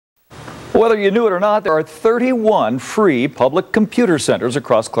Whether you knew it or not, there are 31 free public computer centers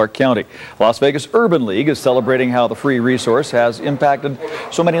across Clark County. Las Vegas Urban League is celebrating how the free resource has impacted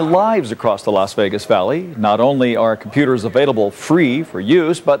so many lives across the Las Vegas Valley. Not only are computers available free for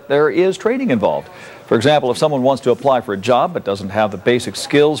use, but there is training involved. For example, if someone wants to apply for a job but doesn't have the basic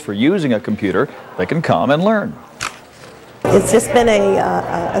skills for using a computer, they can come and learn. It's just been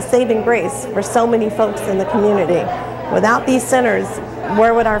a saving grace for so many folks in the community. Without these centers,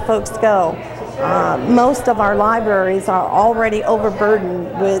 where would our folks go? Most of our libraries are already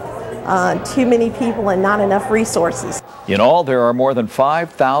overburdened with too many people and not enough resources. In all, there are more than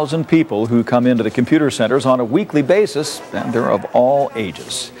 5,000 people who come into the computer centers on a weekly basis, and they're of all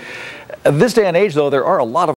ages. This day and age, though, there are a lot of